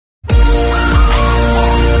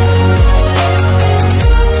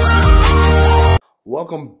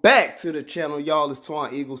Welcome back to the channel, y'all. It's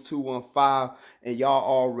Twine Eagles 215, and y'all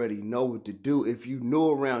already know what to do. If you new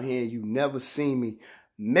around here and you never seen me,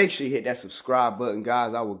 make sure you hit that subscribe button,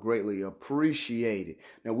 guys. I would greatly appreciate it.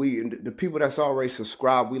 Now, the people that's already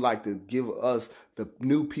subscribed, we like to give us, the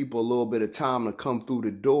new people, a little bit of time to come through the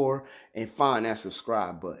door and find that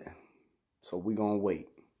subscribe button. So we're going to wait.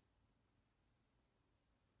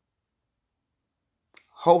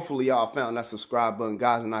 Hopefully y'all found that subscribe button,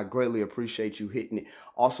 guys, and I greatly appreciate you hitting it.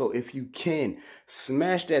 Also, if you can,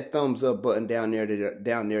 smash that thumbs up button down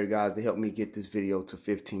there, guys, to help me get this video to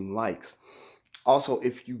 15 likes. Also,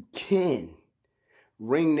 if you can,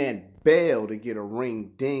 ring that bell to get a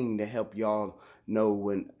ring ding to help y'all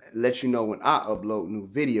know let you know when I upload new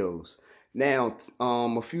videos. Now,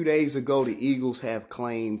 a few days ago, the Eagles have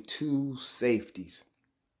claimed 2 safeties.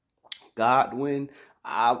 Godwin,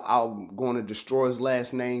 I'm going to destroy his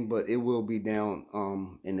last name, but it will be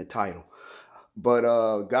down in the title.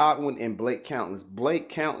 But Godwin and Blake Countess. Blake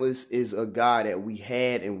Countess is a guy that we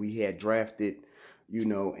had drafted, you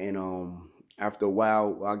know, and after a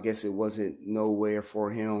while, I guess it wasn't nowhere for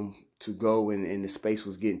him to go, and the space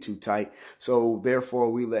was getting too tight. So therefore,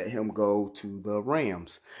 we let him go to the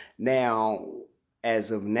Rams. Now,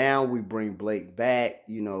 as of now, we bring Blake back.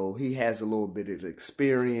 You know, he has a little bit of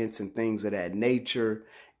experience and things of that nature.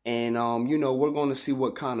 And, you know, we're going to see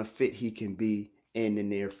what kind of fit he can be in the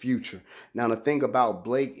near future. Now, the thing about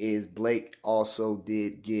Blake is Blake also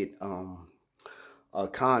did get a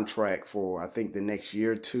contract for, I think, the next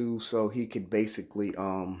year or two. So he could basically,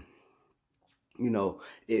 you know,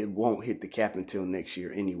 it won't hit the cap until next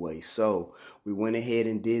year anyway. So we went ahead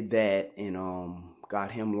and did that, and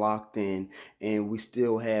got him locked in, and we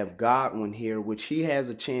still have Godwin here, which he has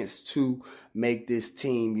a chance to make this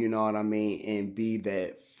team, you know what I mean, and be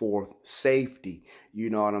that 4th safety. You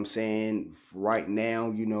know what I'm saying? Right now,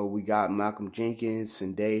 you know, we got Malcolm Jenkins,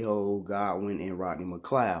 Sendejo, Godwin, and Rodney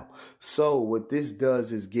McLeod. So what this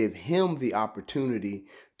does is give him the opportunity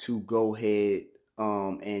to go ahead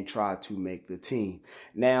and try to make the team.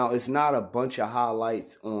 Now, it's not a bunch of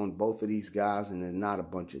highlights on both of these guys, and there's not a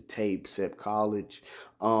bunch of tape except college.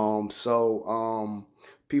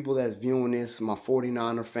 People that's viewing this, my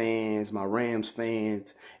 49er fans, my Rams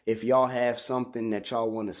fans, if y'all have something that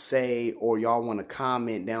y'all want to say, or y'all want to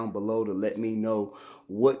comment down below to let me know,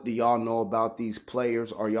 what do y'all know about these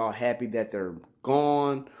players? Are y'all happy that they're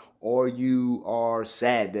gone, or you are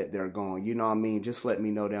sad that they're gone? You know what I mean? Just let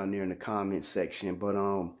me know down there in the comment section. But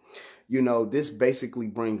you know, this basically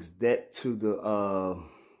brings depth to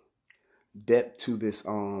this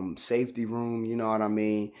safety room, you know what I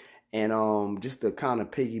mean? And just to kind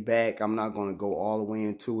of piggyback, I'm not going to go all the way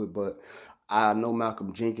into it, but I know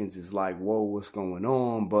Malcolm Jenkins is like, whoa, what's going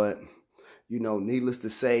on? But you know, needless to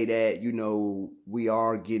say that, you know, we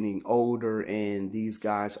are getting older and these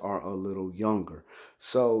guys are a little younger.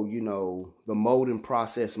 So, you know, the molding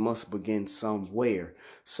process must begin somewhere.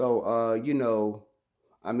 So, you know,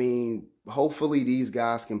 I mean, hopefully these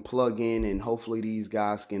guys can plug in, and hopefully these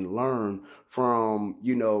guys can learn from,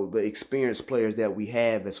 you know, the experienced players that we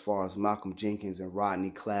have as far as Malcolm Jenkins and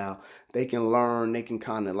Rodney McLeod. They can learn, they can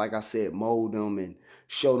kind of, like I said, mold them and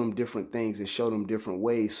show them different things and show them different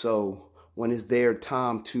ways. So when it's their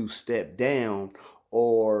time to step down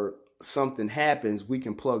or something happens, we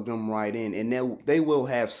can plug them right in, and they will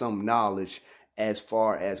have some knowledge as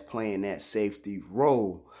far as playing that safety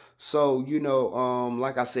role. So, you know,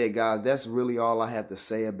 like I said, guys, that's really all I have to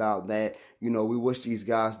say about that. You know, we wish these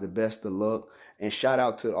guys the best of luck, and shout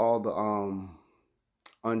out to all the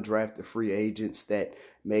undrafted free agents that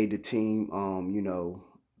made the team. You know,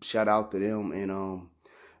 shout out to them, and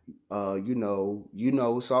you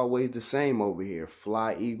know, it's always the same over here.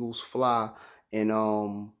 Fly, Eagles, fly.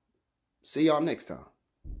 And see y'all next time.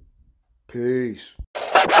 Peace.